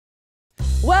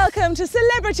Welcome to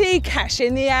Celebrity Cash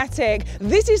in the Attic.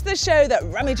 This is the show that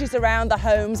rummages around the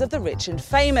homes of the rich and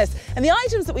famous. And the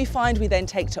items that we find we then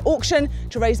take to auction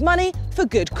to raise money for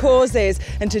good causes.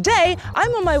 And today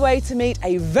I'm on my way to meet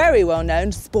a very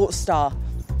well-known sports star.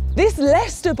 This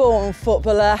Leicester-born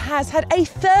footballer has had a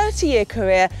 30-year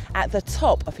career at the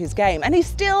top of his game, and he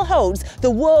still holds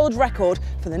the world record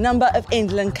for the number of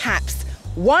England caps,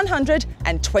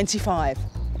 125.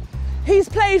 He's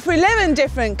played for 11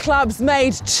 different clubs,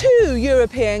 made 2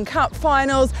 European Cup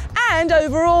finals, and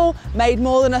overall made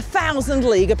more than 1,000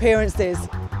 league appearances.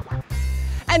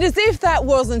 And as if that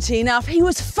wasn't enough, he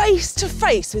was face to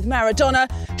face with Maradona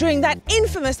during that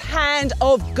infamous Hand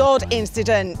of God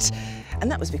incident.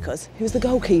 And that was because he was the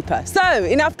goalkeeper. So,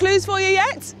 enough clues for you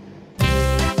yet?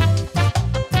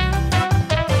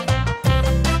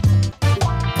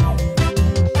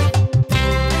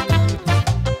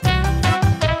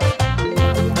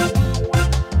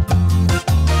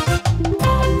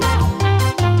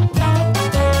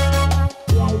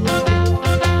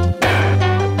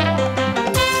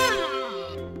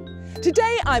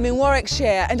 Today I'm in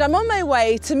Warwickshire and I'm on my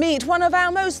way to meet one of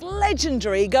our most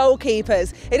legendary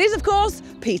goalkeepers. It is, of course,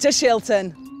 Peter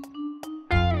Shilton.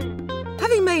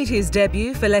 Having made his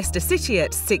debut for Leicester City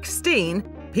at 16,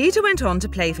 Peter went on to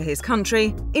play for his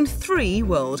country in 3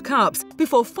 World Cups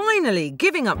before finally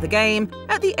giving up the game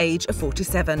at the age of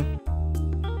 47.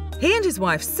 He and his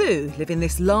wife Sue live in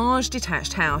this large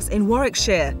detached house in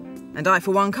Warwickshire, and I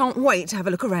for one can't wait to have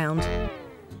a look around.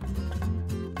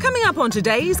 Coming up on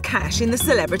today's Cash in the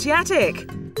Celebrity Attic,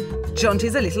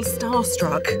 Jonty's a little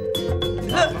starstruck.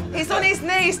 Look, he's on his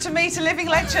knees to meet a living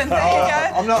legend. There you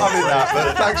go. I'm not having that,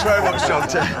 but thanks very much,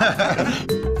 Jonty.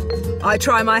 I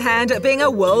try my hand at being a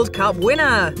World Cup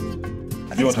winner.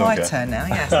 I think it's my turn now,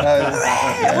 yes.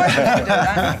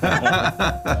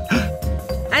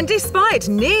 And despite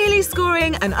nearly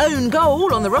scoring an own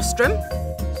goal on the rostrum...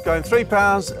 It's going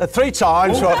 £3 3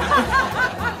 times.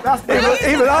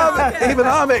 Even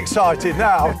I'm excited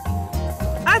now.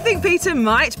 I think Peter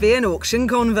might be an auction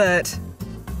convert.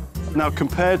 Now,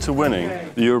 compared to winning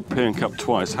the European Cup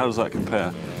twice, how does that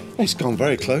compare? It's gone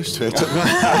very close to it.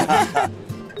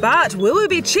 But will we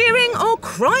be cheering or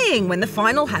crying when the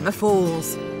final hammer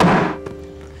falls?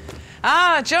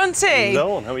 Ah, Jonty.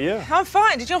 Hello, how are you? I'm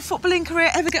fine. Did your footballing career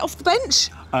ever get off the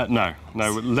bench? No,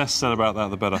 less said about that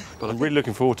the better. But I'm really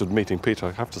looking forward to meeting Peter,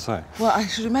 I have to say. Well, I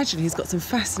should imagine he's got some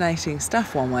fascinating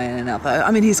stuff one way and another.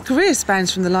 I mean, his career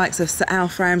spans from the likes of Sir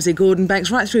Alf Ramsey, Gordon Banks,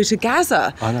 right through to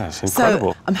Gaza. I know, it's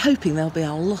incredible. So I'm hoping there'll be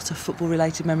a lot of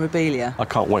football-related memorabilia. I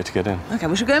can't wait to get in. OK,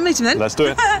 we should go and meet him then. Let's do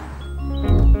it.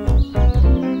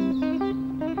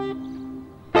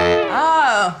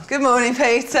 Oh, good morning,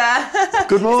 Peter.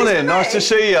 Good morning, nice to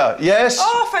see you. Yes?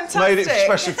 Oh, fantastic. Made it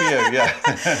especially for you, yeah.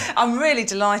 I'm really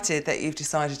delighted that you've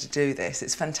decided to do this.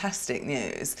 It's fantastic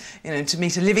news, you know, to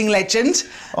meet a living legend.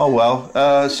 Oh, well,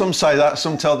 some say that,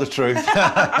 some tell the truth.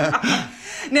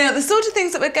 Now, the sort of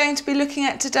things that we're going to be looking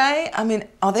at today, I mean,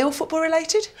 are they all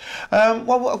football-related?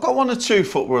 Well, I've got 1 or 2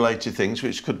 football-related things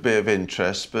which could be of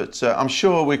interest, but I'm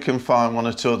sure we can find 1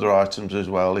 or 2 other items as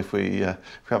well if we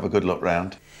have a good look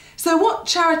round. So what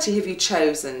charity have you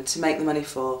chosen to make the money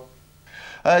for?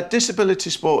 Disability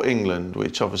Sport England,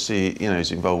 which obviously, you know,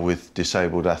 is involved with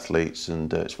disabled athletes,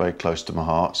 and it's very close to my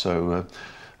heart, so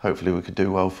hopefully we could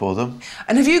do well for them.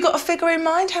 And have you got a figure in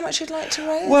mind, how much you'd like to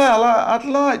raise? Well, I'd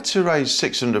like to raise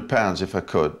 £600 if I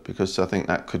could, because I think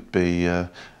that could be, you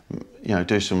know,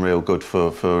 do some real good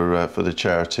for the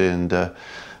charity, and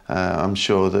I'm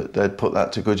sure that they'd put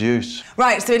that to good use.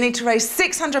 Right, so we need to raise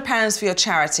 £600 for your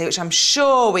charity, which I'm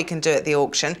sure we can do at the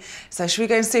auction. So should we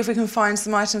go and see if we can find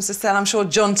some items to sell? I'm sure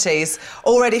Jonty's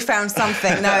already found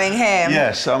something, knowing him.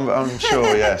 Yes, I'm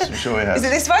sure, yes, I'm sure he has. Is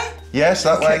it this way? Yes,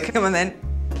 that way. Come on then.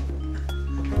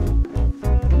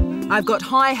 I've got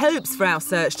high hopes for our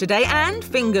search today and,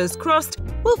 fingers crossed,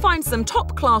 we'll find some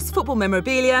top-class football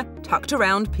memorabilia tucked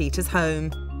around Peter's home.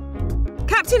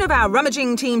 Captain of our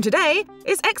rummaging team today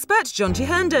is expert Jonty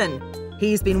Herndon.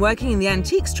 He's been working in the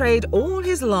antiques trade all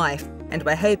his life, and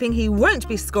we're hoping he won't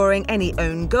be scoring any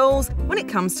own goals when it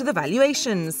comes to the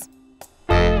valuations.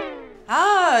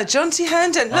 Ah, Jonty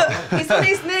Herndon. Look, he's on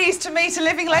his knees to meet a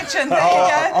living legend. There you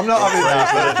go. I'm not having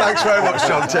that, but thanks very much,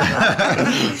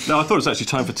 Jonty. No, I thought it was actually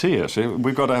time for tea, actually.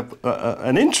 We've got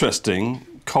an interesting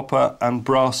copper and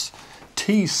brass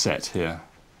tea set here.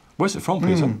 Where's it from,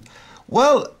 Peter?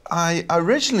 Well, I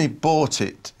originally bought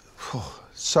it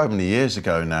so many years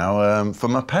ago now for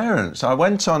my parents. I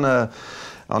went on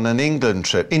an England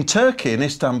trip in Turkey, in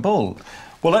Istanbul.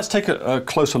 Well, let's take a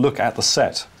closer look at the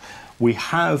set. We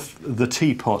have the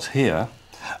teapot here.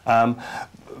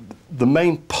 the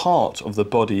main part of the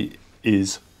body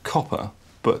is copper,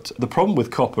 but the problem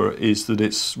with copper is that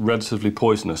it's relatively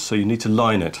poisonous, so you need to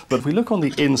line it. But if we look on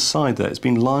the inside there, it's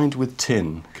been lined with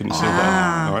tin. Can you see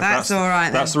that? All right, that's all right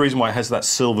then. That's the reason why it has that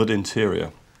silvered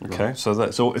interior. Okay, right. So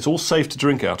that's all, it's all safe to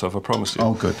drink out of, I promise you.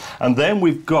 Oh, good. And then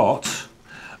we've got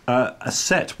a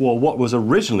set, well, what was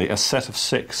originally a set of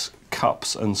 6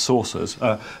 cups and saucers,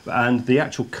 and the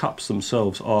actual cups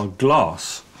themselves are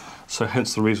glass. So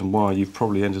hence the reason why you've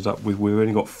probably ended up with, we've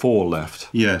only got 4 left.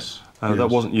 Yes. Yes. That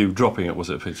wasn't you dropping it, was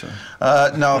it, Peter?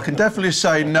 No, I can definitely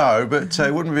say no, but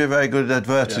it wouldn't be a very good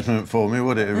advertisement for me,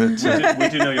 would it? But, we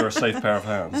do know you're a safe pair of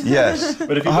hands. Yes,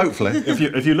 but if you hopefully.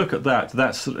 If you look at that,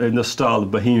 that's in the style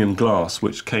of Bohemian glass,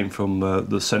 which came from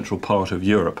the central part of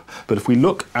Europe. But if we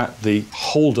look at the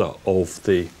holder of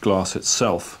the glass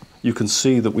itself, you can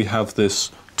see that we have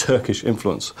this Turkish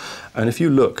influence. And if you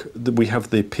look, we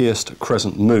have the pierced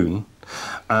crescent moon,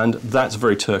 and that's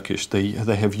very Turkish. They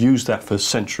have used that for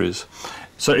centuries.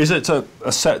 So is it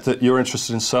a set that you're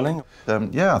interested in selling?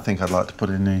 Yeah, I think I'd like to put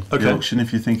it in the auction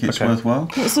if you think it's worthwhile.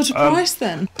 What sort of price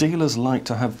then? Dealers like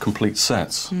to have complete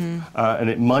sets, and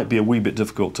it might be a wee bit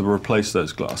difficult to replace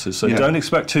those glasses, so don't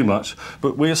expect too much,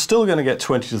 but we're still going to get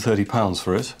 £20 to £30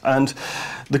 for it. And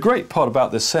the great part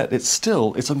about this set,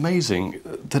 it's amazing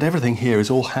that everything here is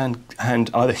all hand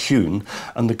either hewn,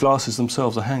 and the glasses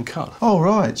themselves are hand cut. Oh,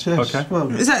 right, yes. Okay.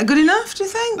 Well, is that good enough, do you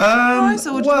think? Price,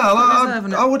 or would you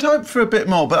I would hope for a bit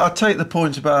more, but I take the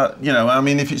point about, you know, I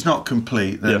mean, if it's not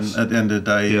complete, then at the end of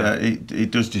the day,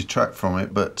 it does detract from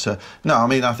it. But no, I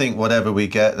mean, I think whatever we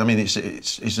get, I mean,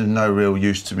 it's of no real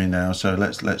use to me now. So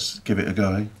let's give it a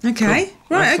go. Okay, cool.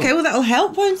 Right, okay. Well, that'll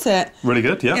help, won't it? Really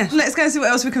good, yeah. Let's go and see what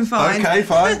else we can find. Okay,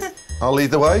 fine. I'll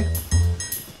lead the way.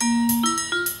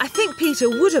 I think Peter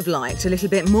would have liked a little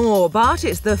bit more, but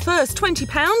it's the first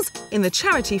 £20 in the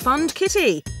charity fund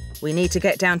kitty. We need to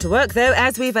get down to work, though,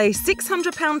 as we've a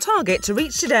 £600 target to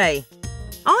reach today.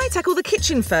 I tackle the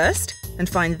kitchen first and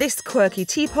find this quirky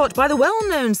teapot by the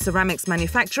well-known ceramics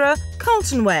manufacturer,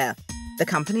 Carltonware. The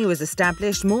company was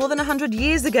established more than 100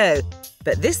 years ago,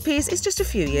 but this piece is just a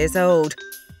few years old.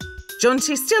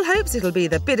 Jonty still hopes it'll be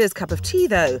the bidder's cup of tea,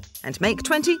 though, and make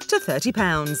 £20 to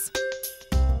 £30.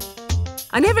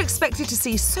 I never expected to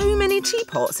see so many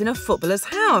teapots in a footballer's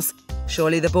house.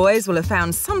 Surely the boys will have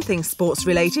found something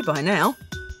sports-related by now.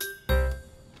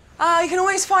 You can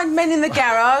always find men in the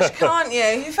garage, can't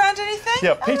you? You found anything?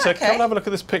 Yeah, Peter, come and have a look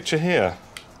at this picture here.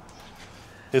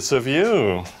 It's of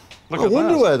you. Look at that. I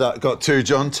wonder where that got to,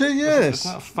 Jonty. Yes.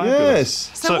 Isn't that fabulous?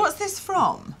 Yes. So what's this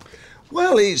from?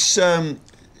 Well, it's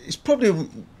probably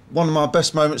one of my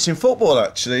best moments in football,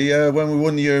 actually, when we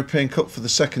won the European Cup for the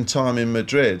 2nd time in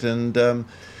Madrid. And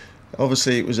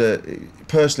obviously, it was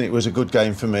a good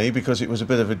game for me because it was a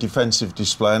bit of a defensive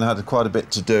display and I had quite a bit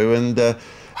to do. And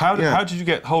how did you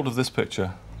get hold of this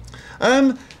picture?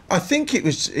 I think it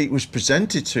was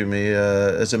presented to me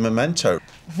as a memento.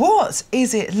 What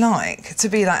is it like to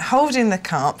be like holding the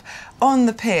cup on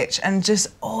the pitch and just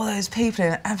all those people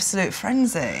in absolute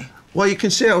frenzy? Well, you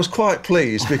can see I was quite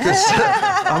pleased because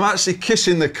I'm actually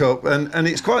kissing the cup, and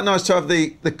it's quite nice to have the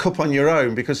cup on your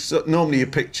own because normally you're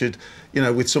pictured, you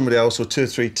know, with somebody else or 2 or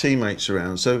 3 teammates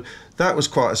around. So that was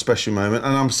quite a special moment,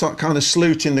 and I'm kind of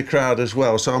saluting the crowd as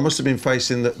well. So I must have been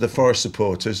facing the Forest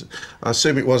supporters. I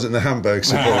assume it wasn't the Hamburg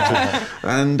supporters.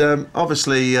 And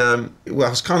obviously, well, I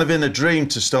was kind of in a dream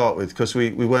to start with because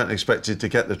we weren't expected to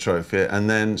get the trophy, and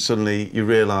then suddenly you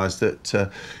realise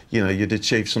that you know, you'd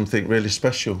achieved something really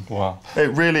special. Wow. It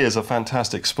really is a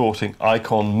fantastic sporting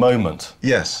icon moment.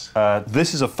 Yes.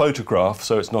 This is a photograph,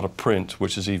 so it's not a print,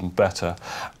 which is even better.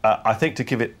 I think to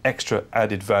give it extra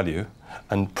added value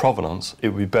and provenance, it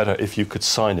would be better if you could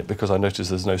sign it, because I noticed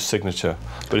there's no signature.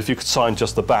 But if you could sign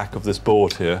just the back of this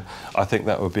board here, I think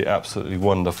that would be absolutely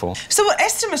wonderful. So what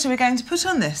estimate are we going to put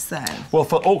on this, then? Well,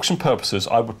 for auction purposes,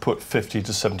 I would put £50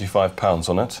 to £75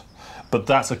 on it. But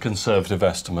that's a conservative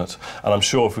estimate, and I'm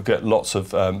sure if we get lots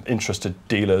of interested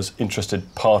dealers, interested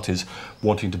parties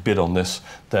wanting to bid on this,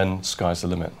 then sky's the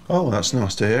limit. Oh, that's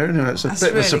nice to hear. Anyway, it's a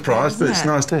bit of a surprise, but it's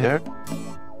nice to hear.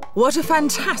 What a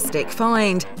fantastic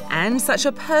find, and such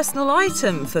a personal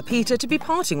item for Peter to be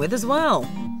parting with as well.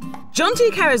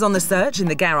 Jonty carries on the search in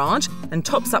the garage and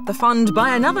tops up the fund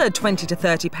by another £20 to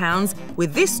 £30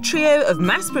 with this trio of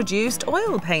mass-produced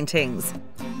oil paintings.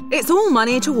 It's all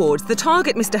money towards the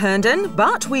target, Mr. Herndon,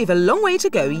 but we've a long way to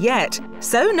go yet.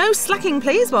 So no slacking,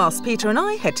 please, whilst Peter and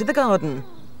I head to the garden.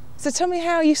 So tell me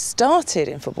how you started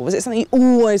in football. Was it something you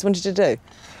always wanted to do?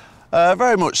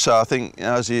 Very much so. I think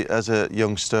as a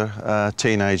youngster,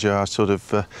 teenager, I sort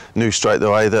of knew straight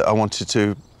away that I wanted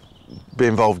to be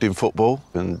involved in football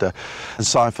and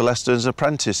signed for Leicester as an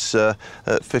apprentice at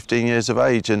 15 years of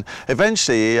age, and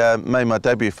eventually made my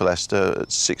debut for Leicester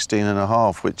at 16 and a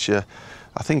half, which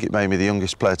I think it made me the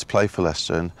youngest player to play for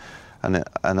Leicester, and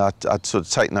I'd sort of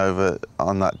taken over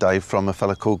on that day from a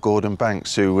fellow called Gordon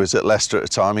Banks, who was at Leicester at the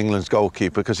time, England's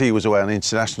goalkeeper, because he was away on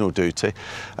international duty,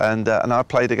 and I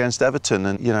played against Everton,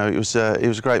 and you know, it was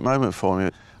a great moment for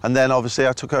me. And then obviously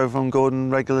I took over from Gordon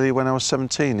regularly when I was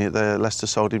 17. Leicester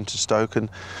sold him to Stoke, and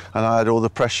I had all the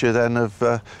pressure then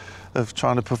of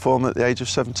trying to perform at the age of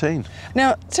 17.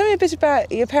 Now, tell me a bit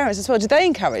about your parents as well. Did they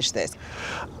encourage this?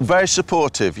 Very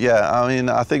supportive, yeah. I mean,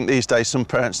 I think these days some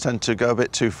parents tend to go a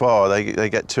bit too far. They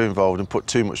get too involved and put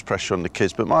too much pressure on the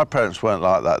kids. But my parents weren't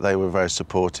like that. They were very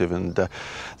supportive, and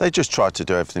they just tried to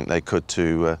do everything they could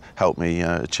to help me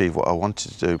achieve what I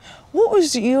wanted to do. What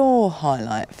was your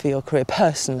highlight for your career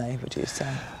personally, would you say?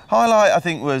 Highlight, I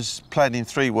think, was playing in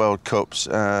 3 World Cups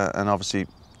and obviously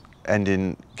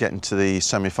getting to the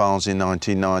semi-finals in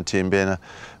 1990 and being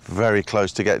very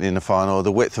close to getting in the final,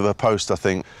 the width of a post, I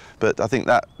think. But I think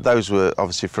that those were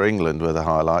obviously for England were the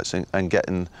highlights, and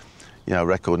getting, you know, a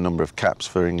record number of caps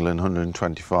for England,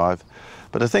 125.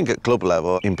 But I think at club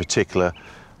level, in particular,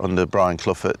 under Brian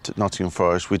Clough at Nottingham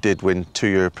Forest, we did win 2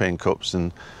 European Cups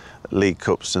and League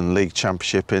Cups and League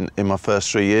Championship in my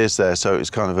first 3 years there, so it was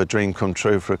kind of a dream come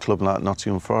true for a club like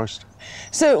Nottingham Forest.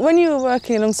 So when you were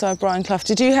working alongside Brian Clough,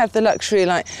 did you have the luxury,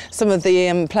 like some of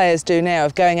the players do now,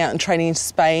 of going out and training in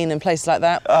Spain and places like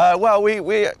that? Well,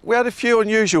 we had a few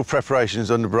unusual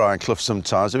preparations under Brian Clough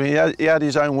sometimes. I mean, he had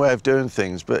his own way of doing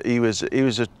things, but he was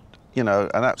a, you know,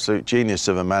 an absolute genius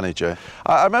of a manager.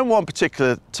 I remember one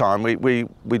particular time, we'd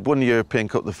won the European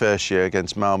Cup the first year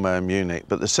against Malmö and Munich,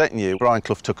 but the second year, Brian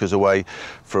Clough took us away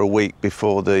for a week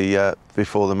before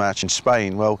the match in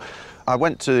Spain. Well, I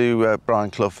went to Brian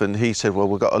Clough and he said, well,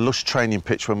 we've got a lush training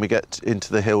pitch when we get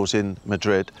into the hills in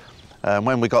Madrid.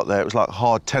 When we got there, it was like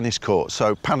hard tennis court,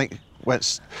 so panic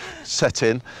set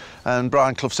in. And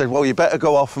Brian Clough said, well, you better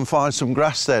go off and find some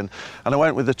grass then. And I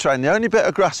went with the train. The only bit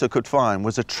of grass I could find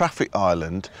was a traffic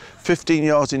island, 15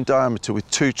 yards in diameter with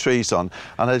 2 trees on.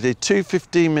 And I did 2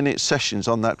 15-minute sessions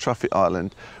on that traffic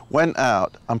island, went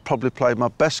out and probably played my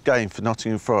best game for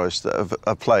Nottingham Forest that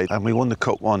I've played. And we won the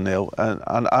cup 1-0.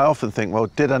 And I often think, well,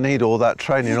 did I need all that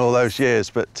training all those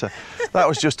years? But that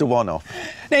was just a one-off.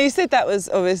 Now, you said that was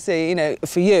obviously, you know,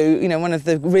 for you, you know, one of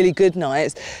the really good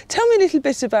nights. Tell me a little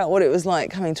bit about what it was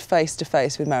like coming to face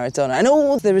with Maradona and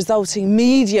all the resulting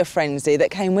media frenzy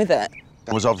that came with it.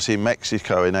 I was obviously in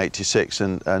Mexico in '86,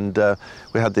 and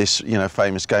we had this, you know,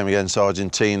 famous game against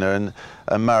Argentina, and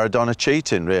Maradona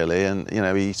cheating really, and you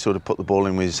know, he sort of put the ball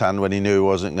in with his hand when he knew he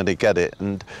wasn't going to get it.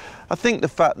 And I think the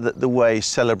fact that the way he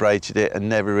celebrated it and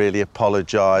never really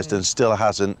apologised and still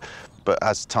hasn't, but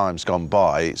as time's gone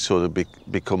by, it's sort of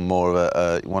become more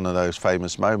of one of those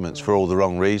famous moments for all the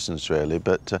wrong reasons, really.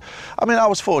 But I mean, I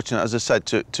was fortunate, as I said,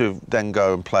 to then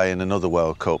go and play in another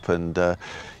World Cup, and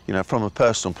you know, from a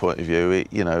personal point of view,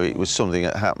 it was something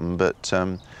that happened. But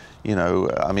you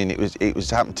know, I mean, it was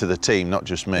happened to the team, not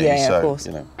just me. Yeah, so, of course.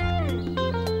 You know.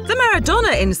 The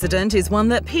Maradona incident is one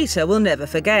that Peter will never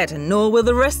forget, and nor will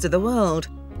the rest of the world.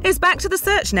 He's back to the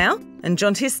search now, and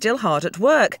Jonty's still hard at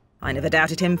work. I never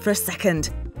doubted him for a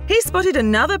second. He spotted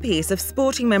another piece of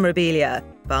sporting memorabilia,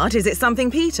 but is it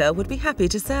something Peter would be happy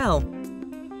to sell?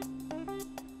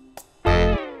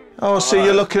 Oh, so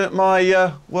you're looking at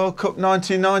my World Cup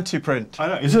 1990 print. I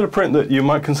know. Is it a print that you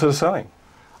might consider selling?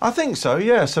 I think so,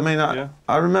 yes. I mean,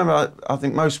 I remember, I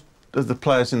think most of the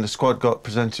players in the squad got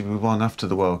presented with one after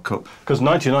the World Cup. Because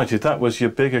 1990, that was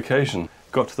your big occasion.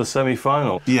 Got to the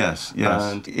semi-final. Yes, yes.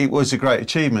 And it was a great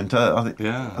achievement. I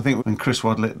think when Chris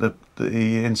Wadd lit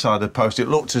the inside the post, it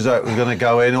looked as though it was going to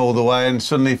go in all the way, and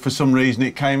suddenly, for some reason,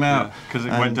 it came out. Because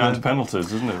it went down to penalties,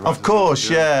 didn't it? Right? Of course,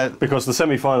 yeah. Because the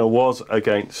semi-final was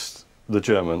against the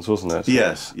Germans, wasn't it?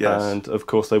 Yes, yes. And, of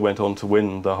course, they went on to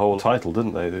win the whole title,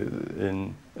 didn't they?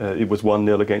 It was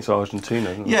 1-0 against Argentina,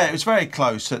 didn't it? Yeah, it was very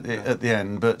close at the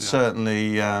end, but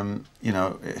certainly, you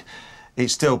know,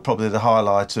 it's still probably the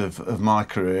highlight of my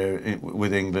career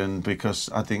with England, because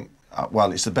I think,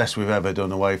 well, it's the best we've ever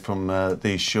done away from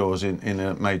these shores in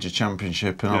a major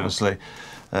championship, and obviously,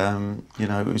 you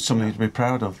know, it was something to be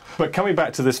proud of. But coming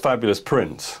back to this fabulous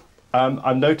print,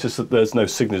 I've noticed that there's no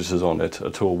signatures on it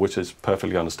at all, which is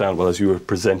perfectly understandable as you were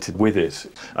presented with it.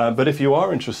 But if you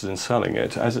are interested in selling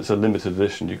it, as it's a limited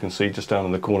edition, you can see just down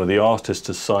in the corner the artist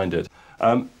has signed it.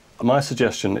 My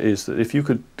suggestion is that if you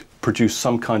could produce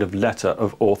some kind of letter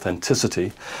of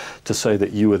authenticity to say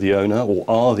that you are the owner or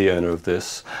are the owner of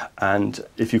this, and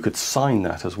if you could sign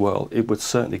that as well, it would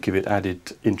certainly give it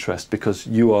added interest, because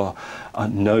you are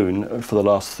known for the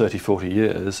last 30-40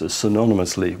 years as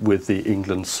synonymously with the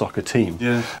England soccer team.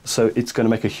 Yeah. So it's going to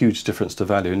make a huge difference to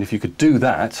value, and if you could do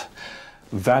that,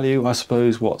 value, I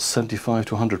suppose, what, £75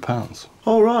 to £100?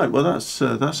 All right, well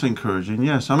that's encouraging.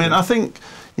 Yes, I mean I think,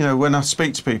 you know, when I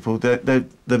speak to people, the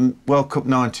World Cup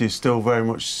 '90 is still very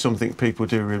much something people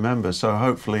do remember. So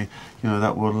hopefully, you know,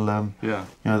 that will you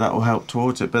know, that will help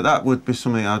towards it. But that would be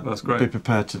something I'd be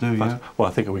prepared to do. Yeah. Well,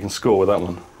 I think we can score with that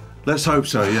one. Let's hope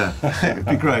so. Yeah, it'd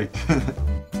be great.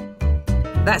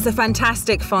 That's a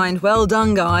fantastic find. Well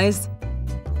done, guys.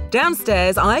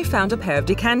 Downstairs, I found a pair of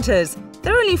decanters.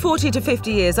 They're only 40 to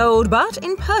 50 years old, but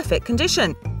in perfect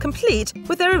condition, complete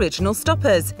with their original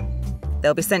stoppers.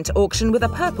 They'll be sent to auction with a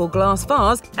purple glass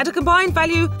vase at a combined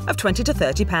value of £20 to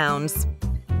 £30.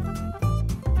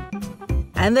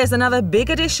 And there's another big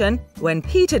addition when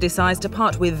Peter decides to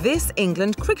part with this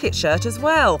England cricket shirt as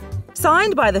well.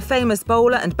 Signed by the famous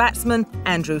bowler and batsman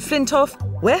Andrew Flintoff,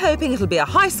 we're hoping it'll be a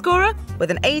high scorer with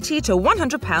an £80 to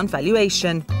 £100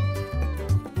 valuation.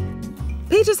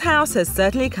 Peter's house has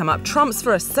certainly come up trumps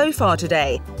for us so far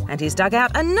today, and he's dug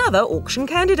out another auction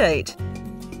candidate.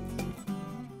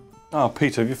 Oh,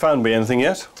 Peter, have you found me anything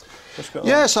yet?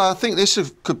 Yes, I think this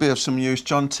could be of some use,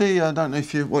 John T. I don't know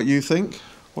what you think.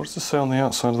 What does it say on the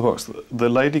outside of the box? The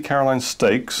Lady Caroline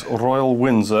Stakes, Royal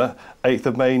Windsor, 8th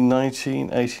of May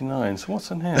 1989. So what's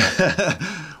in here?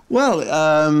 Well,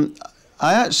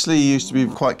 I actually used to be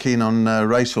quite keen on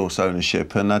racehorse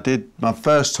ownership, and I did my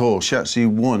first horse. She actually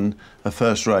won her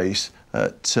first race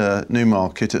at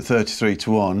Newmarket at 33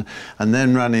 to 1, and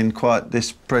then ran in quite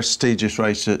this prestigious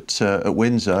race at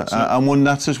Windsor and won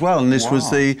that as well. And this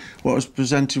was what was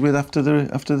presented with after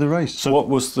the race. So what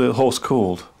was the horse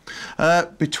called?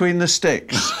 Between the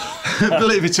Sticks,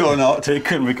 believe it or not. It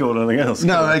couldn't be called anything else.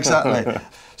 No, exactly.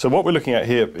 So what we're looking at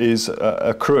here is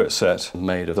a cruet set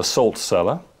made of a salt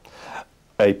cellar,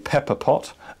 a pepper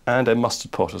pot and a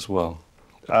mustard pot as well.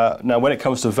 Now, when it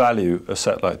comes to value, a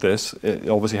set like this, it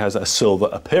obviously has a silver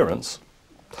appearance,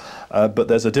 but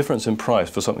there's a difference in price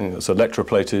for something that's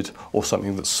electroplated or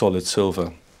something that's solid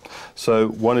silver. So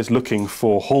one is looking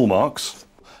for hallmarks,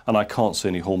 and I can't see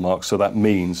any hallmarks, so that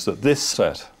means that this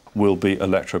set will be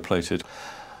electroplated.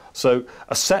 So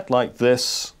a set like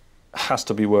this has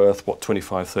to be worth, what, £25,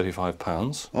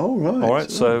 £35? Oh, right. All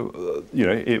right, so, you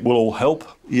know, it will all help.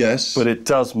 Yes. But it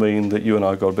does mean that you and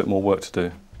I got a bit more work to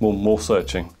do, more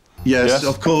searching. Yes,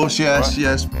 of course, yes, right.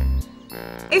 Yes.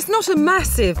 It's not a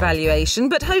massive valuation,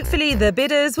 but hopefully the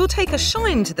bidders will take a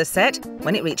shine to the set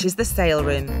when it reaches the sale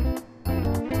room.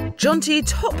 Jonty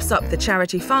tops up the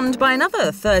charity fund by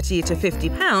another £30 to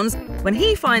 £50 when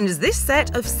he finds this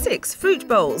set of 6 fruit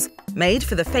bowls, made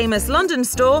for the famous London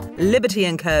store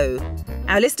Liberty & Co.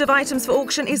 Our list of items for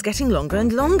auction is getting longer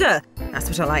and longer. That's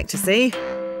what I like to see.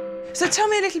 So tell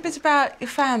me a little bit about your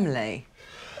family.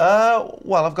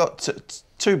 Well, I've got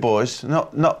 2 boys,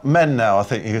 not men now, I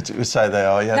think you would say they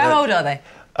are. Yeah, how old are they?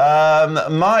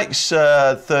 Mike's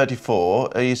 34.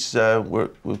 He's we're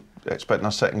expecting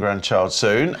our second grandchild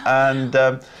soon,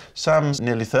 and Sam's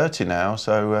nearly 30 now.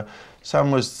 So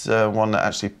Sam was one that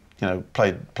actually, you know,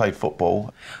 played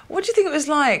football. What do you think it was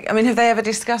like? I mean, have they ever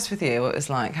discussed with you what it was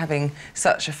like having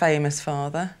such a famous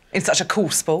father in such a cool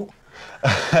sport?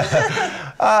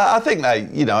 I think they,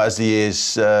 you know, as the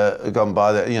years gone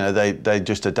by, you know, they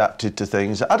just adapted to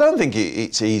things. I don't think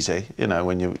it's easy, you know,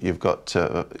 when you've got,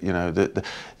 you know,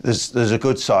 there's a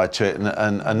good side to it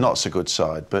and not so good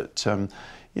side. But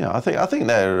you know, I think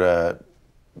they're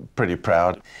pretty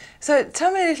proud. So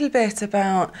tell me a little bit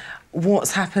about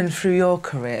what's happened through your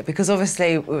career, because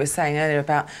obviously we were saying earlier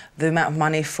about the amount of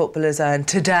money footballers earn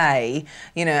today,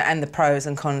 you know, and the pros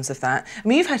and cons of that. I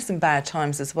mean, you've had some bad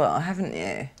times as well, haven't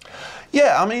you?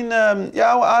 Yeah, I mean,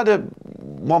 I had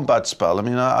one bad spell. I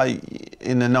mean,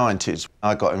 in the 90s,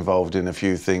 I got involved in a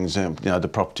few things, you know, the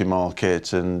property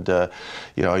market, and,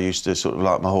 you know, I used to sort of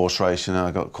like my horse racing, and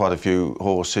I got quite a few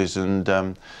horses, and,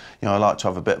 you know, I like to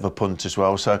have a bit of a punt as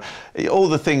well. So all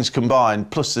the things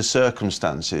combined, plus the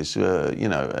circumstances, you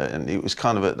know, and it was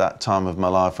kind of at that time of my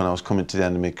life when I was coming to the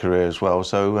end of my career as well.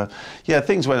 So, yeah,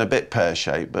 things went a bit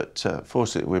pear-shaped, but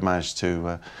fortunately we managed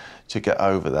to get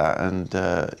over that, and,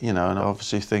 you know, and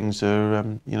obviously things are,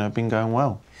 you know, been going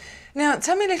well. Now,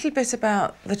 tell me a little bit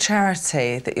about the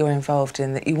charity that you're involved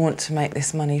in, that you want to make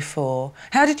this money for.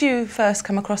 How did you first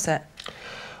come across it?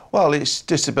 Well, it's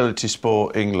Disability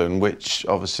Sport England, which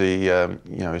obviously, you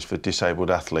know, is for disabled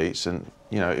athletes, and,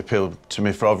 you know, it appealed to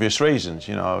me for obvious reasons.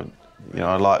 You know, You know,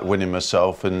 I like winning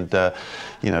myself, and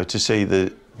you know, to see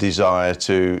the desire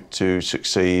to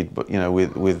succeed, but you know,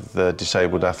 with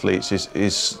disabled athletes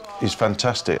is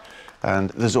fantastic.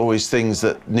 And there's always things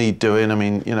that need doing. I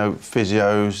mean, you know,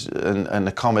 physios and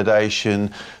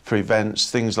accommodation for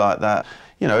events, things like that.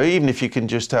 You know, even if you can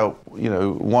just help, you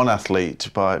know, one athlete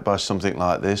by something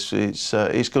like this, it's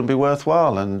going to be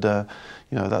worthwhile, and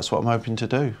you know, that's what I'm hoping to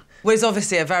do. Well, it's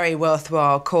obviously a very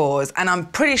worthwhile cause, and I'm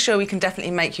pretty sure we can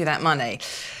definitely make you that money.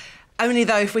 Only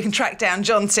though, if we can track down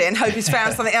Jonty and hope he's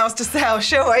found something else to sell,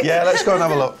 shall we? Yeah, let's go and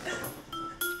have a look.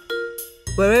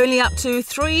 We're only up to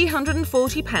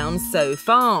 £340 so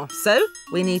far, so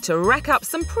we need to rack up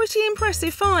some pretty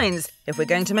impressive finds if we're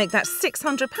going to make that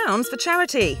 £600 for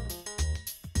charity.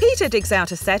 Peter digs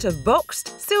out a set of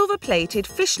boxed, silver-plated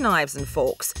fish knives and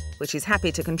forks, which he's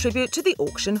happy to contribute to the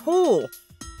auction haul.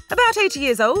 About 80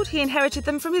 years old, he inherited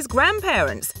them from his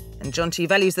grandparents, and Jonty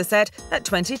values the set at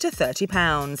 £20 to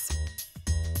 £30.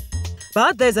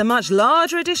 But there's a much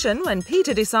larger addition when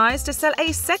Peter decides to sell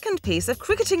a second piece of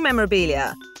cricketing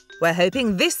memorabilia. We're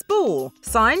hoping this ball,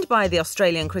 signed by the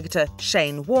Australian cricketer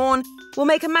Shane Warne, will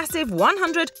make a massive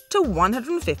 £100 to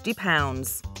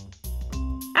 £150.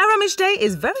 Our rummage day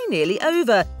is very nearly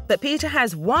over, but Peter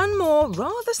has one more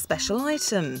rather special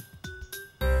item.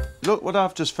 Look what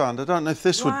I've just found. I don't know if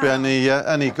this would be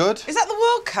any good. Is that the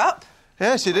World Cup?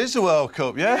 Yes, it is the World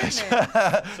Cup, yes.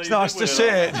 It's nice to see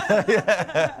it.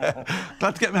 Yeah.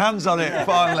 Glad to get my hands on it,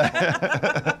 finally.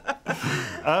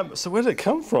 So where did it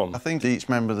come from? I think each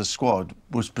member of the squad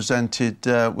was presented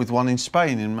with one in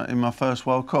Spain in my first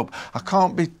World Cup. I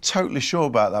can't be totally sure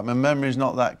about that. My memory's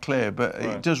not that clear, but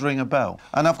it does ring a bell.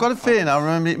 And I've got a feeling, I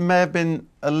remember it may have been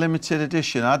a limited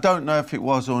edition. I don't know if it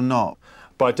was or not.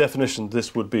 By definition,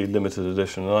 this would be limited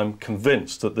edition, and I'm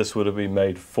convinced that this would have been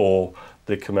made for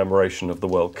the commemoration of the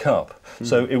World Cup.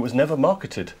 So it was never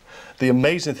marketed. The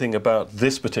amazing thing about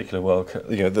this particular World Cup,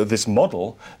 you know, this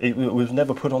model, it was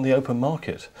never put on the open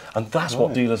market. And that's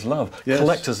what dealers love. Yes.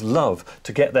 Collectors love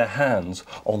to get their hands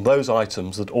on those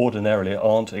items that ordinarily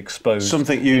aren't exposed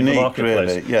Something unique, in the marketplace.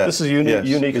 Really. Yeah. This is a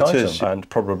unique item. Is. And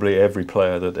probably every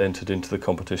player that entered into the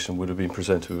competition would have been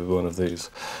presented with one of these.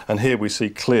 And here we see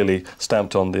clearly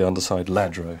stamped on the underside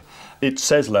Ladro. It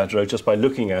says Ladro just by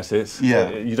looking at it.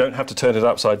 Yeah. You don't have to turn it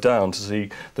upside down to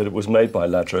see that it was made by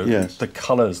Ladro. Yes. The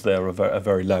colours there are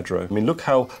very Ladro. I mean, look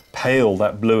how pale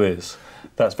that blue is.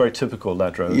 That's very typical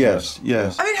Ladro. Yes,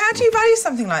 yes. I mean, how do you value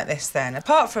something like this then,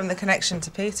 apart from the connection to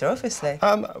Peter, obviously?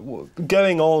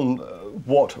 Going on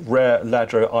what rare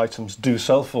Ladro items do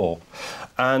sell for.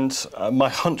 And my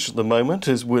hunch at the moment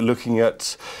is we're looking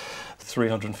at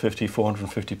 £350,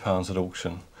 £450 at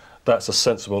auction. That's a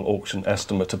sensible auction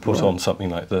estimate to put on something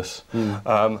like this.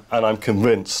 And I'm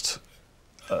convinced,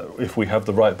 if we have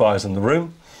the right buyers in the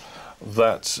room,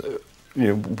 that you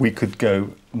know, we could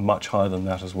go much higher than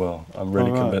that as well. I'm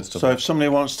really convinced of that. So if somebody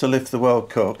wants to lift the World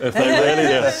Cup, if they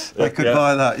really, they could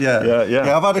buy that,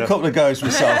 Yeah, I've had a couple of goes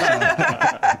myself.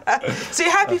 So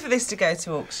you're happy for this to go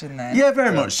to auction then? Yeah,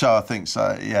 very much so, I think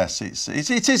so. Yes,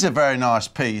 it is a very nice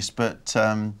piece, but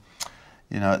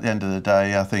you know, at the end of the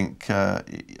day, I think,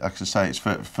 like I say, it's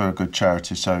for a good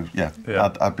charity, so yeah.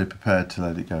 I'd be prepared to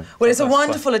let it go. Well, it's a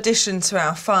wonderful addition to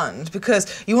our fund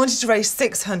because you wanted to raise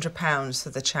 £600 for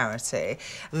the charity.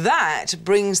 That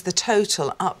brings the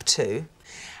total up to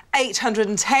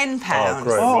 £810. Oh,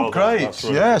 great. Oh, great.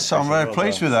 Really yes, I'm very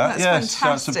pleased with that. That's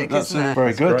fantastic, that's isn't it?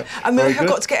 Very good. And we have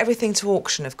got to get everything to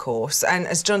auction, of course, and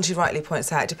as Jonty rightly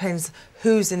points out, it depends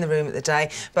who's in the room at the day.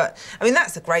 But, I mean,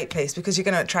 that's a great piece because you're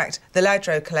going to attract the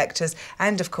Ladro collectors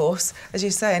and, of course, as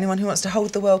you say, anyone who wants to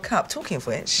hold the World Cup. Talking of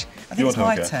which, I think it's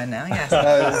my turn now, yes.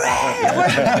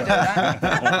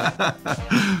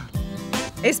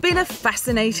 It's been a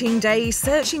fascinating day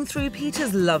searching through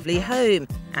Peter's lovely home.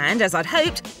 And as I'd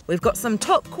hoped, we've got some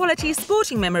top quality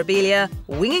sporting memorabilia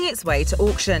winging its way to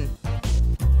auction.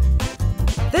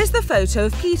 There's the photo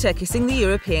of Peter kissing the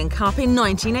European Cup in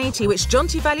 1980, which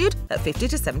Jonty valued at £50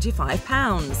 to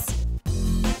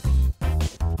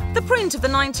 £75. The print of the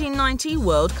 1990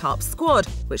 World Cup squad,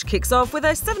 which kicks off with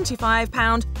a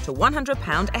 £75 to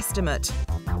 £100 estimate.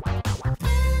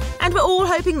 And we're all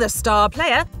hoping the star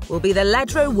player will be the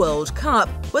Ladro World Cup.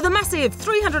 With a massive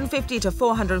 £350 to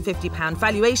 £450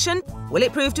 valuation, will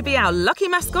it prove to be our lucky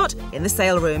mascot in the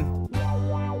sale room?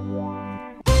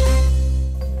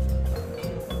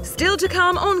 Still to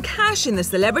come on Cash in the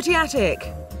Celebrity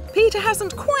Attic. Peter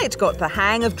hasn't quite got the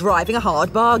hang of driving a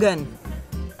hard bargain.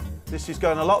 This is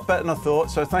going a lot better than I thought,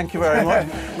 so thank you very much.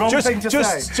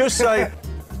 Just say.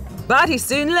 But he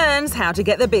soon learns how to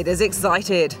get the bidders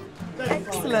excited.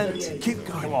 Excellent. Keep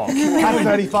going. Come on.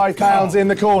 £35 in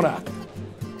the corner.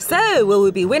 So, will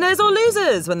we be winners or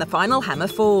losers when the final hammer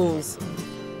falls?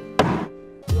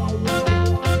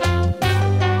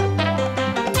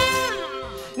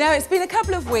 Now, it's been a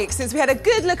couple of weeks since we had a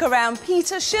good look around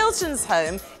Peter Shilton's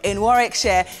home in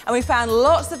Warwickshire, and we found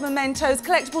lots of mementos,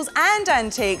 collectibles and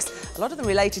antiques, a lot of them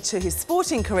related to his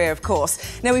sporting career, of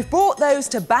course. Now, we've brought those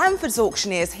to Bamford's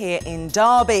auctioneers here in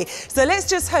Derby. So let's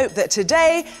just hope that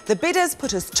today the bidders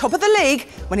put us top of the league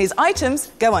when his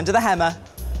items go under the hammer.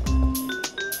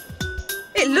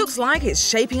 It looks like it's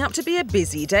shaping up to be a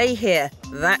busy day here.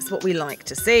 That's what we like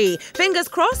to see. Fingers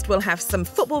crossed we'll have some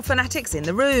football fanatics in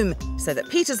the room, so that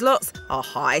Peter's lots are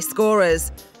high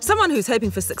scorers. Someone who's hoping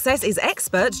for success is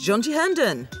expert Jonty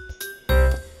Herndon.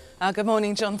 Good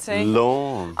morning, Jonty.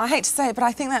 Lorne. I hate to say it, but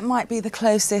I think that might be the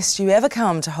closest you ever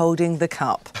come to holding the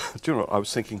cup. Do you know what? I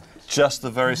was thinking just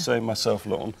the very same myself,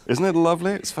 Lorne. Isn't it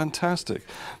lovely? It's fantastic.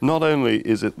 Not only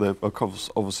is it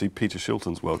obviously Peter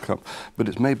Shilton's World Cup, but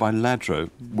it's made by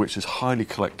Ladro, which is highly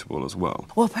collectible as well.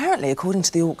 Well, apparently, according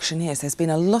to the auctioneers, there's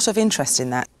been a lot of interest in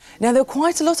that. Now, there were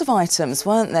quite a lot of items,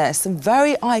 weren't there? Some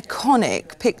very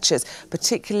iconic pictures,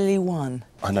 particularly one.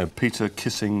 I know, Peter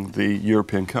kissing the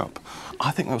European Cup. I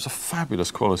think that was a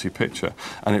fabulous quality picture,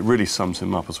 and it really sums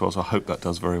him up as well, so I hope that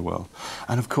does very well.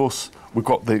 And of course, we've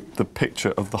got the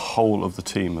picture of the whole of the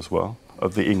team as well,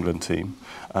 of the England team.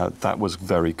 That was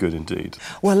very good indeed.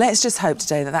 Well, let's just hope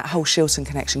today that that whole Shilton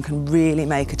connection can really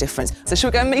make a difference. So shall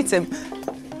we go and meet him?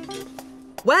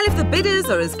 Well, if the bidders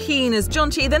are as keen as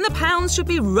Jonty, then the pounds should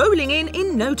be rolling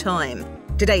in no time.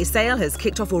 Today's sale has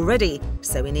kicked off already,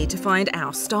 so we need to find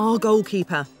our star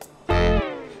goalkeeper.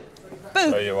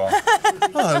 There you are.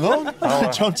 Hello, Lorne. Hello,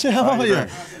 Jonty. How are you? Yeah,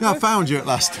 I found you at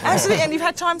last. Absolutely, and you've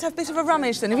had time to have a bit of a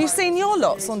rummage then. Have you seen your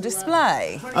lots on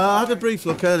display? I had a brief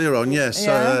look earlier on, yes.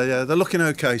 Yeah, they're looking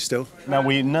OK still. Now,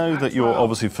 we know that you're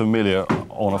obviously familiar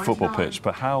on a football pitch,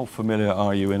 but how familiar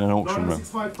are you in an auction room?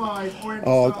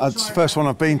 Oh, it's the first one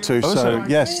I've been to, so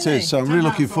yes, it is. So I'm really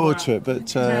looking forward to it.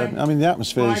 But, I mean, the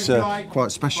atmosphere is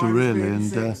quite special, really,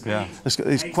 and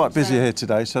it's quite busy here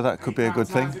today, so that could be a good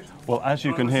thing. Well, as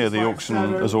you can hear, the auction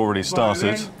has already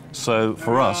started, so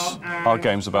for us, our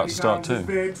game's about to start too.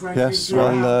 Yes,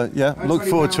 well, look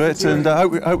forward to it, and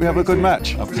hope we have a good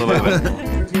match.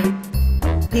 Absolutely.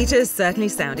 Peter's certainly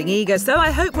sounding eager, so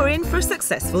I hope we're in for a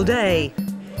successful day.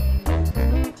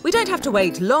 We don't have to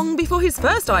wait long before his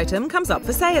first item comes up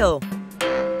for sale.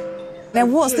 Now,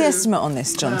 what's the estimate on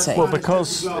this, Jonty? Well,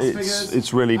 because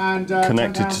it's really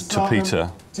connected to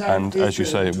Peter, and as you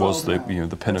say, it was the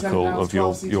pinnacle of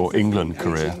your England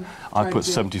career. I put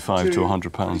 £75 to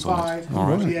 £100 on it. All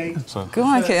right. So.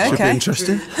 Okay. Should be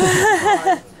interesting.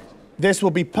 This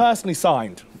will be personally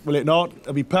signed, will it not?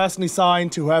 It'll be personally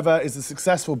signed to whoever is a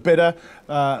successful bidder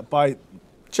by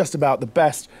just about the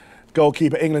best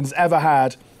goalkeeper England's ever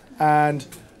had, and.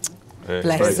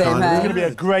 Bless him, It's going to be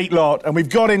a great lot, and we've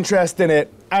got interest in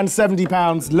it. And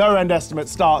 £70, lower end estimate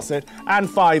starts it, and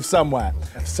 5 somewhere.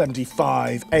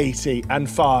 75, 80, and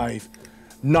 5.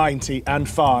 90 and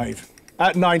 5.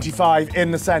 At 95 in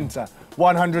the centre.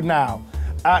 100 now.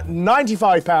 At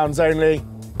 £95 only.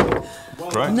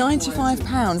 Great.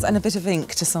 £95 and a bit of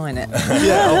ink to sign it.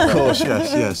 Yeah, of course,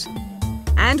 yes.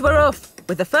 And we're off,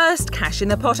 with the first cash in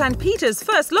the pot and Peter's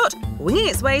first lot winging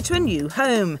its way to a new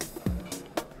home.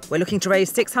 We're looking to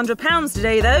raise £600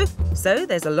 today, though, so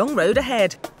there's a long road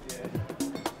ahead.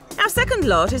 Our second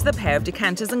lot is the pair of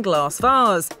decanters and glass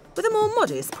vase, with a more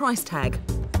modest price tag.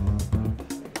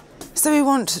 So we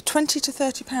want £20 to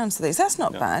 £30 for these. That's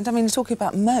not bad. I mean, you're talking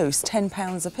about most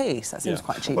 £10 a piece. That seems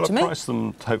quite cheap to me. Well, I priced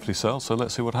them to hopefully sell, so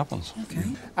let's see what happens. OK.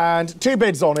 And 2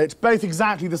 bids on it, both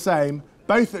exactly the same,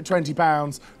 both at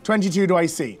 £20. 22 to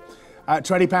AC. At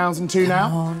 £20 and 2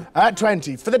 now. At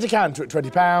 20 for the decanter at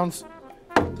 £20.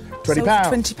 £20.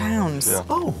 £20. Yeah.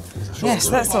 Oh, yes,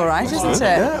 that's all right, isn't it?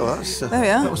 Yeah, well, there we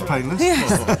are. That was painless. Yes.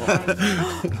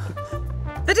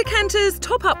 The decanters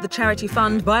top up the charity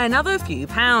fund by another few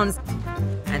pounds.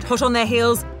 And hot on their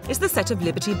heels is the set of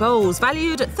Liberty bowls,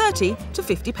 valued at £30 to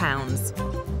 £50.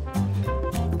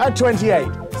 At 28,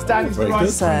 standing to the right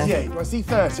good. at 28. Do I see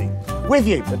 30? With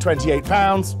you at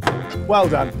 £28. Well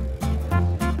done.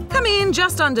 Coming in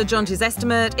just under Jonty's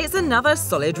estimate, it's another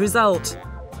solid result.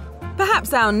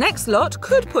 Perhaps our next lot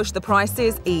could push the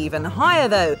prices even higher,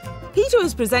 though. Peter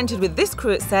was presented with this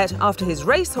cruet set after his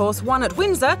racehorse won at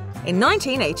Windsor in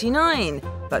 1989.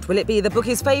 But will it be the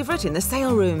bookie's favourite in the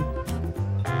sale room?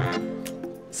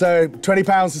 So,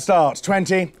 £20 to start.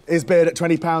 20 is bid at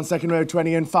 £20, second row,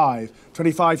 20 and 5.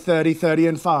 25, 30, 30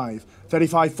 and 5.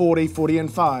 35, 40, 40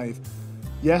 and 5.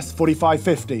 Yes, 45,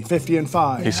 50, 50 and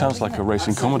 5. He sounds like a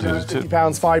racing commentator too.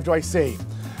 £50, 5 do I see.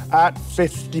 At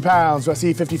 £50, do I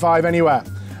see 55 anywhere?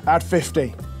 at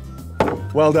 50.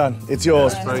 Well done, it's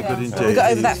yours. Very good indeed. We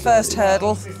got over that first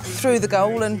hurdle, through the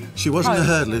goal and... She wasn't a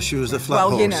hurdler, she was a flat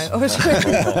horse. Well, you know.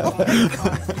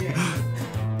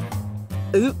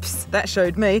 Oops, that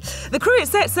showed me. The cruet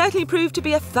set certainly proved to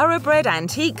be a thoroughbred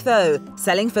antique, though,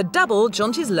 selling for double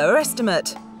Jonty's lower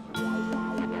estimate.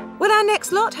 Will our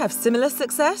next lot have similar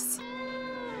success?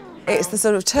 It's the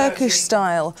sort of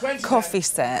Turkish-style coffee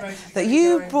set that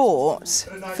you bought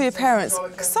for your parents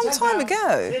some time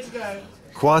ago.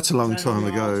 Quite a long time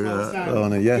ago,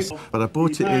 Lana, yes. But I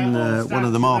bought it in one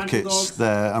of the markets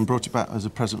there and brought it back as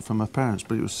a present for my parents,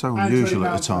 but it was so unusual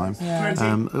at the time. Yeah.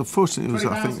 Unfortunately, it was,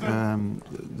 I think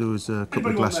there was a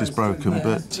couple of glasses broken,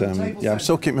 but yeah, I'm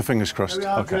still keeping my fingers crossed.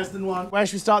 Okay. Where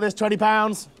should we start this?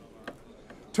 £20?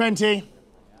 20?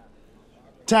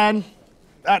 10?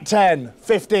 At 10,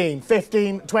 15,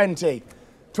 15, 20.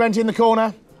 20 in the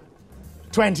corner?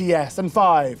 20, yes, and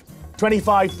 5.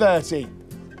 25, 30.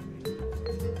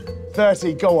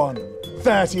 30, go on.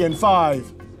 30 and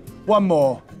 5. One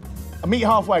more. I meet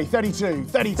halfway. 32,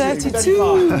 32,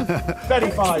 35,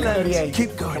 35, 38.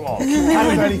 Keep going. Come on.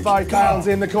 And £35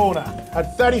 in the corner.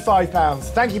 At £35.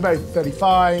 Thank you both.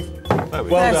 35. Well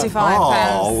done. £35.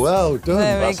 Oh, well done.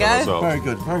 There we go. Very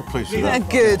good. Very pleased with Yeah, that.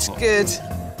 good, good.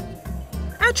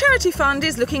 Our charity fund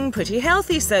is looking pretty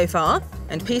healthy so far,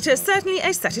 and Peter's certainly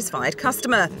a satisfied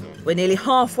customer. We're nearly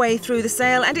halfway through the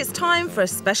sale, and it's time for a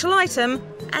special item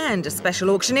and a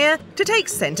special auctioneer to take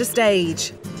centre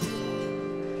stage.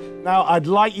 Now, I'd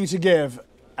like you to give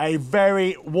a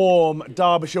very warm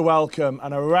Derbyshire welcome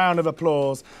and a round of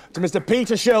applause to Mr.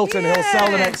 Peter Shilton, who'll sell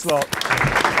the next lot.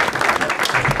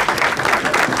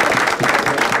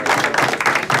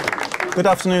 Good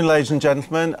afternoon, ladies and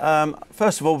gentlemen.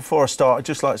 First of all, before I start, I'd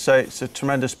just like to say it's a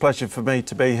tremendous pleasure for me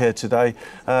to be here today.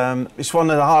 It's one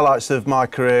of the highlights of my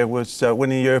career was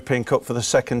winning the European Cup for the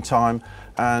second time.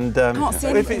 And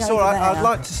if it's all right, I'd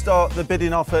like to start the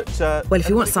bidding off at... Well, if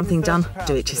you want something done,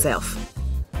 do it yourself.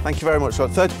 Thank you very much. So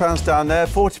 £30 down there,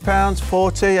 £40,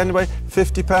 40, anybody?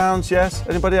 £50, yes.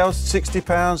 Anybody else? £60,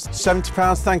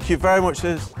 £70. Thank you very much.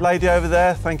 There's a lady over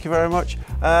there. Thank you very much.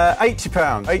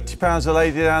 £80. £80 a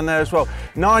lady down there as well.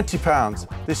 £90.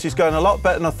 This is going a lot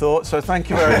better than I thought, so thank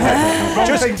you very much.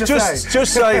 just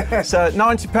say so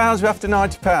 £90, we're after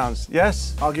 £90,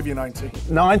 yes? I'll give you 90.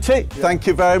 90? Yeah. Thank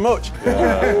you very much.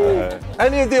 Yeah.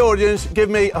 Any of the audience, give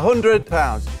me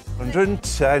 £100.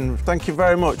 110, thank you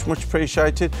very much, much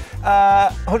appreciated.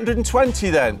 120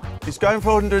 then, it's going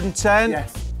for 110.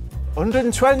 Yes.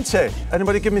 120,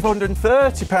 anybody give me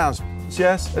 £130?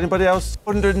 Yes, anybody else?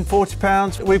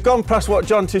 £140. We've gone past what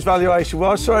Jonty's valuation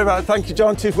was, sorry about that, thank you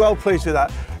Jonty's well pleased with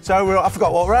that. So I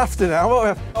forgot what we're after now, what are we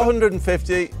after?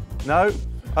 150, no,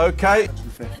 okay.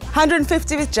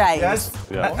 150 with James. Yes.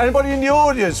 Yeah. Anybody in the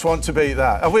audience want to beat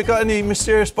that? Have we got any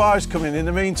mysterious buyers coming in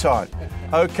the meantime?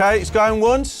 Okay, it's going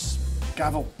once.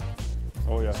 Gavel.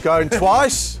 Oh, yeah. It's going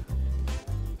twice.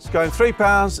 It's going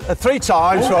 £3, 3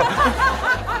 times.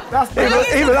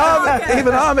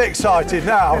 Even I'm excited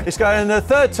now. It's going the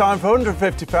third time for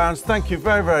 £150. Thank you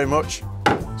very, very much.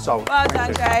 Sold. Well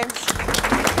done, James.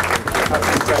 Thank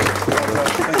you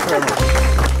very much.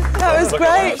 That was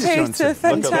great, Peter.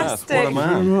 Fantastic. What a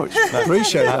man.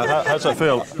 Appreciate that. How does that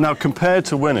feel? Now, compared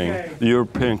to winning the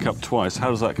European Cup twice,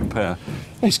 how does that compare?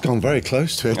 It's gone very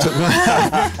close to it.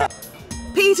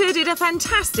 Peter did a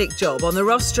fantastic job on the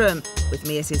rostrum, with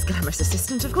me as his glamorous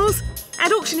assistant, of course,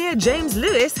 and auctioneer James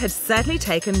Lewis had certainly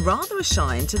taken rather a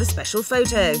shine to the special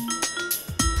photo.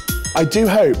 I do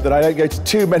hope that I don't go to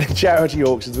too many charity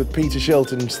auctions with Peter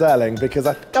Shilton selling, because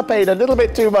I paid a little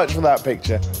bit too much for that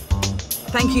picture.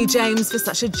 Thank you, James, for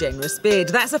such a generous bid.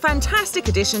 That's a fantastic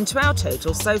addition to our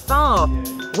total so far.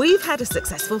 We've had a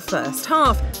successful first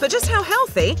half, but just how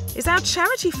healthy is our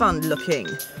charity fund looking?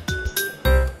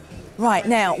 Right,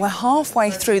 now, we're halfway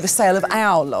through the sale of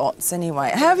our lots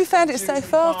anyway. How have you found it so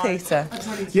far, Peter?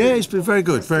 Yeah, it's been very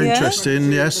good, very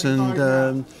interesting, yes,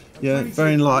 and yeah,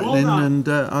 very enlightening, and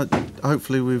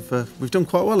hopefully we've done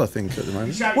quite well, I think, at the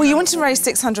moment. Well, you want to raise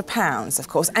 £600, of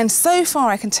course, and so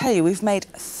far I can tell you we've made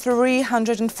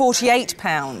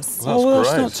 £348. Well,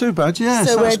 that's not too bad, yes,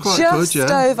 so that's we're quite just good,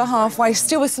 yeah. over halfway,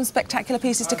 still with some spectacular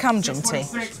pieces to come, Jonty.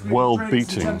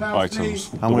 World-beating items,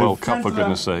 the World Cup, for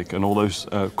goodness sake, and all those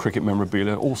cricket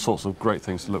memorabilia, all sorts of great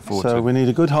things to look forward to. So we need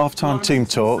a good half-time team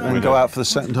talk and go out for the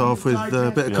second half with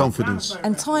a bit of confidence.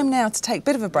 And time now to take a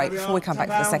bit of a break before we come back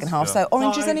for the second half. So,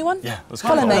 oranges, anyone? Yeah, let's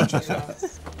follow me.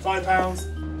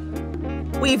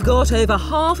 £5. We've got over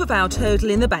half of our total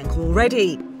in the bank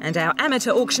already, and our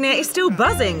amateur auctioneer is still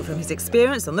buzzing from his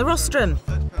experience on the rostrum.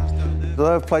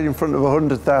 although I've played in front of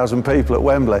 100,000 people at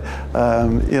Wembley,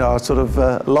 you know, I sort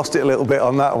of lost it a little bit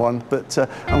on that one. But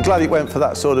I'm glad it went for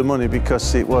that sort of money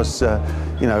because it was,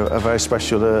 you know, a very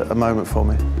special a moment for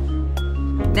me.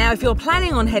 Now, if you're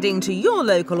planning on heading to your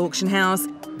local auction house,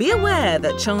 be aware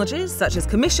that charges such as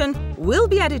commission will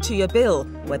be added to your bill,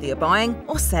 whether you're buying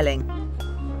or selling.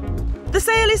 The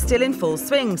sale is still in full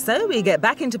swing, so we get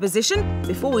back into position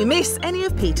before we miss any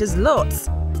of Peter's lots.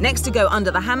 Next to go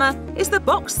under the hammer is the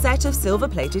box set of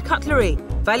silver-plated cutlery,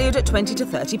 valued at £20 to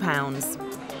 £30.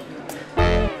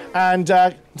 And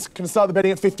can I start the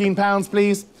bidding at £15,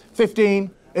 please?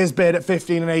 15 is bid at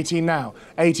 15 and 18 now.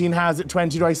 18 has it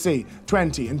 20, do I see?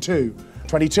 20 and 2.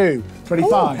 22,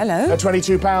 25. Ooh, hello. At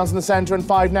 £22 in the centre and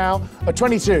 5 now. At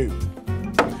 22.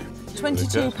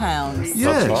 £22.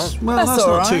 Yes, well, that's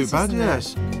all not right, too bad, isn't it?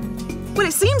 yes. Well,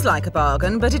 it seems like a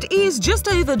bargain, but it is just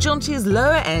over Jonty's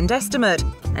lower-end estimate,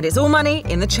 and it's all money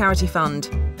in the charity fund.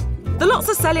 The lots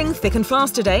are selling thick and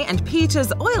fast today, and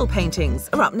Peter's oil paintings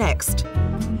are up next.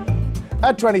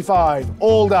 At 25,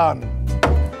 all done.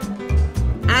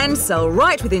 And sell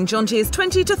right within Jonty's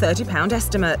 £20 to £30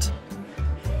 estimate.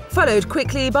 Followed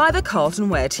quickly by the Carlton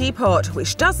Ware teapot,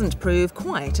 which doesn't prove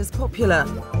quite as popular.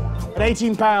 At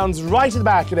 £18, right at the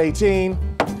back at 18.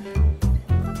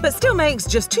 But still makes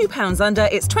just £2 under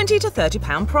its £20 to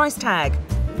 £30 price tag.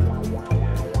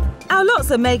 Our lots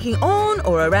are making on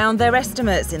or around their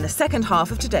estimates in the second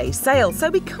half of today's sale, so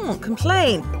we can't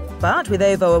complain. But with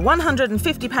over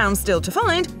 £150 still to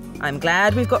find, I'm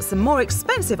glad we've got some more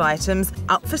expensive items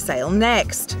up for sale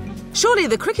next. Surely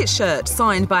the cricket shirt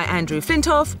signed by Andrew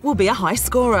Flintoff will be a high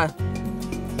scorer.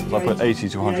 I put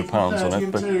 £80 to £100 on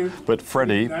it, but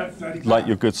Freddie, like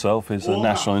your good self, is a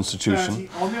national institution,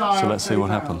 so let's see what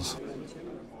happens.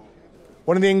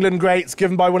 One of the England greats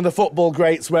given by one of the football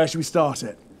greats. Where should we start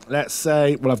it? Let's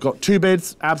say, well, I've got 2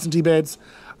 bids, absentee bids,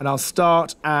 and I'll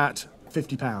start at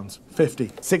 £50.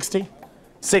 50, 60,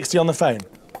 60 on the phone,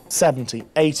 70,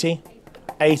 80,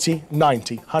 80,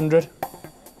 90, 100.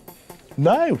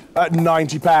 No, at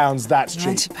 £90, that's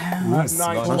cheap. £90. At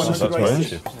 90,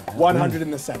 100, 100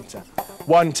 in the centre.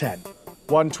 110,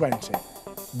 120,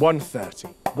 130,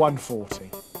 140.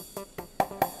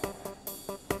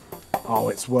 Oh,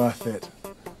 it's worth it.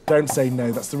 Don't say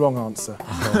no, that's the wrong answer.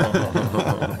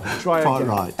 Try again. Quite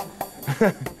right.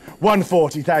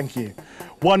 140, thank you.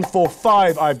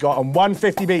 145 I've got, and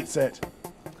 150 beats it.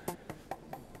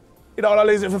 You know what, I'll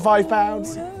lose it for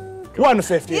 £5.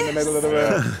 150 in the middle of the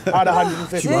room. I'd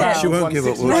 150 pounds. She won't give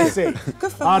up, will she?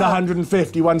 I'd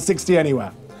 150, 160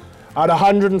 anywhere. I'd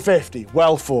 150,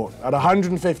 well fought. I'd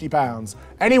 150 pounds.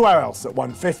 Anywhere else at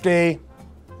 150.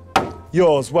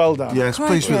 Yours, well done. Yes,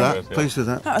 pleased with that. Pleased with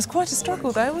that. That was quite a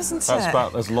struggle, though, wasn't it? That's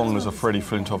about as long as a Freddie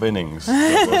Flintoff innings.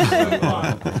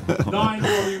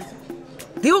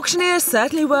 The auctioneer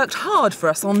certainly worked hard for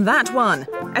us on that one.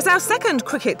 As our second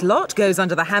cricket lot goes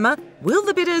under the hammer, will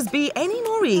the bidders be any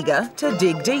more eager to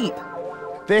dig deep?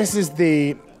 This is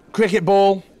the cricket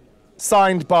ball,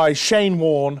 signed by Shane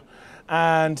Warne,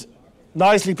 and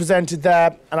nicely presented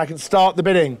there. And I can start the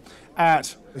bidding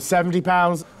at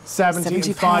 £70,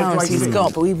 75 he's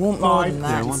got, but we want more than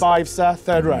that. 5, sir,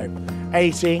 third row.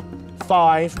 80,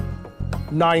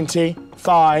 5, 90,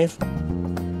 5.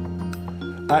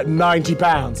 At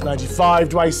 £90, 95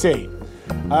 do I see?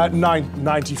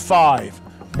 95,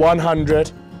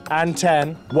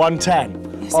 110,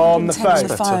 110 Yes, on the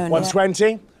phone.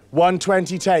 120,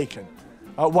 120 taken.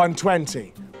 At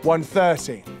 120,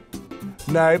 130.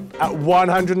 No, at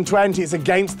 120, it's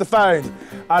against the phone.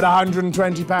 At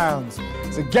 £120,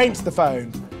 it's against the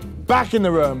phone. Back in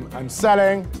the room and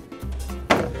selling.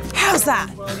 How's that?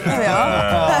 There we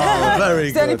are. Very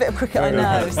It's the only good. bit of cricket I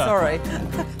know, sorry.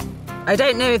 I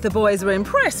don't know if the boys were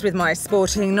impressed with my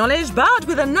sporting knowledge, but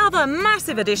with another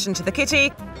massive addition to the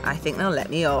kitty, I think they'll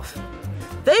let me off.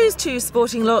 Those 2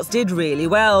 sporting lots did really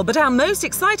well, but our most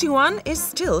exciting one is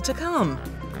still to come.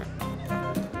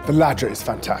 The ladder is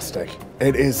fantastic.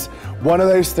 It is one of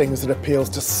those things that appeals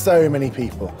to so many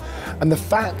people. And the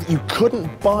fact that you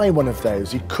couldn't buy one of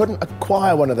those, you couldn't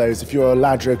acquire one of those if you're a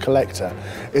ladder collector,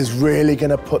 is really going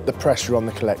to put the pressure on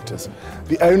the collectors.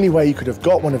 The only way you could have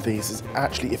got one of these is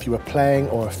actually if you were playing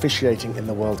or officiating in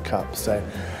the World Cup. So,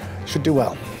 should do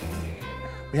well.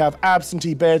 We have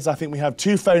absentee bids. I think we have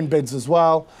 2 phone bids as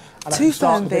well. And 2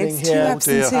 phone bids, 2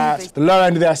 absentee bids. The lower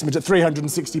end of the estimate at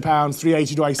 £360,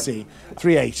 380 do I see?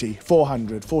 380,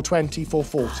 400, 420,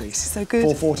 440. This is so good.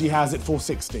 440 has it,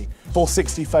 460.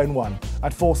 460 phone 1.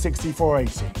 At 460,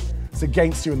 480. It's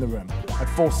against you in the room. At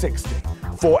 460,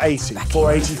 480,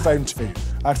 480 phone 2.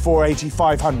 At 480,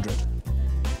 500.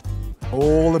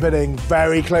 All the bidding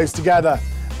very close together.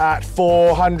 at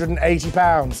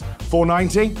 £480.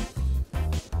 490?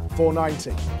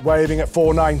 490. Waving at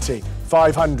 490.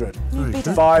 500.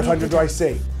 500 do I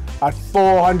see? At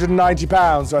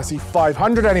 £490, do I see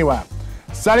 500 anywhere?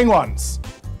 Selling once,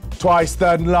 twice,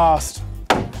 third and last.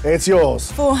 It's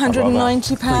yours.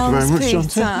 £490,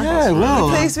 Peter. Yeah, well,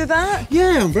 Are you pleased with that?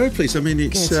 Yeah, I'm very pleased. I mean,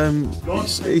 it's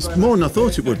more than I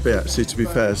thought it would be, actually, to be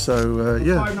fair. So,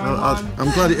 yeah,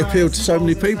 I'm glad it appealed to so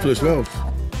many people as well.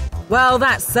 Well,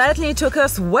 that certainly took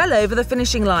us well over the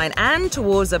finishing line and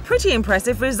towards a pretty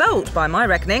impressive result by my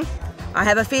reckoning. I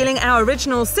have a feeling our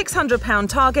original £600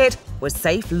 target was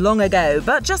safe long ago,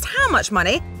 but just how much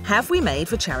money have we made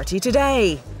for charity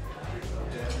today?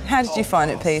 How did you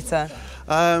find it, Peter?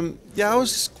 Yeah, I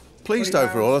was pleased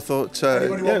overall. I thought, yeah,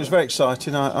 it was very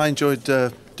exciting. I enjoyed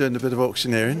doing a bit of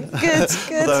auctioneering. Good,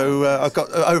 good. Though I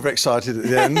got overexcited at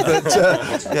the end, but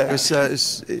yeah, it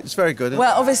was very good.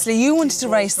 Well, obviously, you wanted to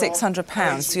raise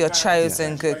 £600 for your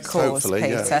chosen good cause, Hopefully,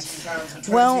 Peter. yeah.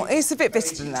 Well, it's a bit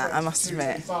better than that, I must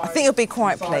admit. I think you'll be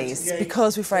quite pleased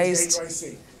because we've raised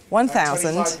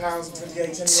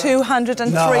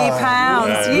 £1,203. No.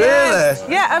 Yes.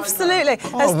 Really? Yeah, absolutely.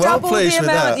 That's well double the pleased with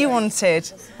amount that. you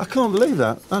wanted. I can't believe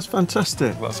that. That's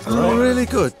fantastic. That's great. Oh, really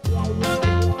good.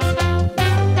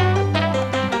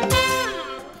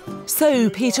 So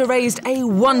Peter raised a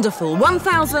wonderful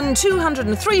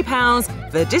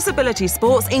 £1,203 for Disability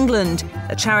Sports England,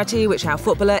 a charity which our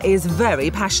footballer is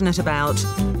very passionate about.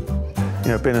 You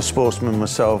know, being a sportsman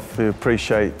myself, I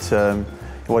appreciate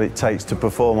what it takes to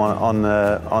perform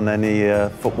on any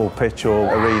football pitch or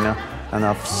arena, and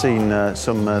I've seen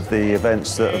some of the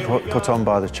events that are put on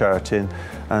by the charity,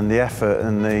 and the effort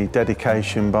and the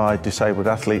dedication by disabled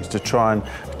athletes to try and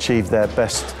achieve their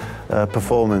best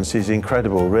performance is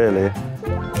incredible, really.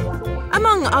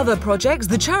 Among other projects,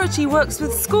 the charity works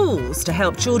with schools to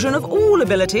help children of all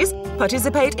abilities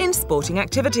participate in sporting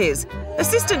activities.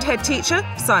 Assistant head teacher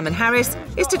Simon Harris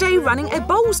is today running a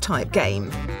bowls-type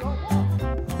game.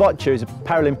 Boccia is a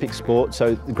Paralympic sport,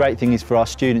 so the great thing is for our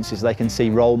students is they can see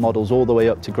role models all the way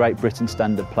up to Great Britain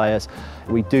standard players.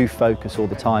 We do focus all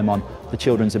the time on the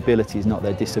children's abilities, not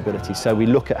their disabilities. So we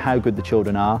look at how good the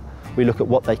children are, we look at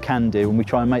what they can do, and we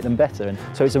try and make them better. And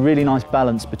so it's a really nice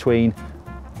balance between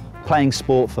playing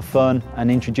sport for fun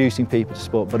and introducing people to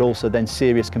sport, but also then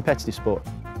serious competitive sport.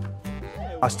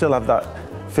 I still have that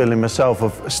feeling myself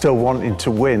of still wanting to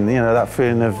win, you know, that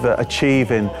feeling of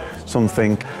achieving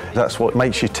something. That's what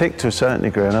makes you tick to a certain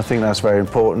degree, and I think that's very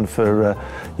important for,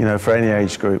 you know, for any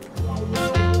age group.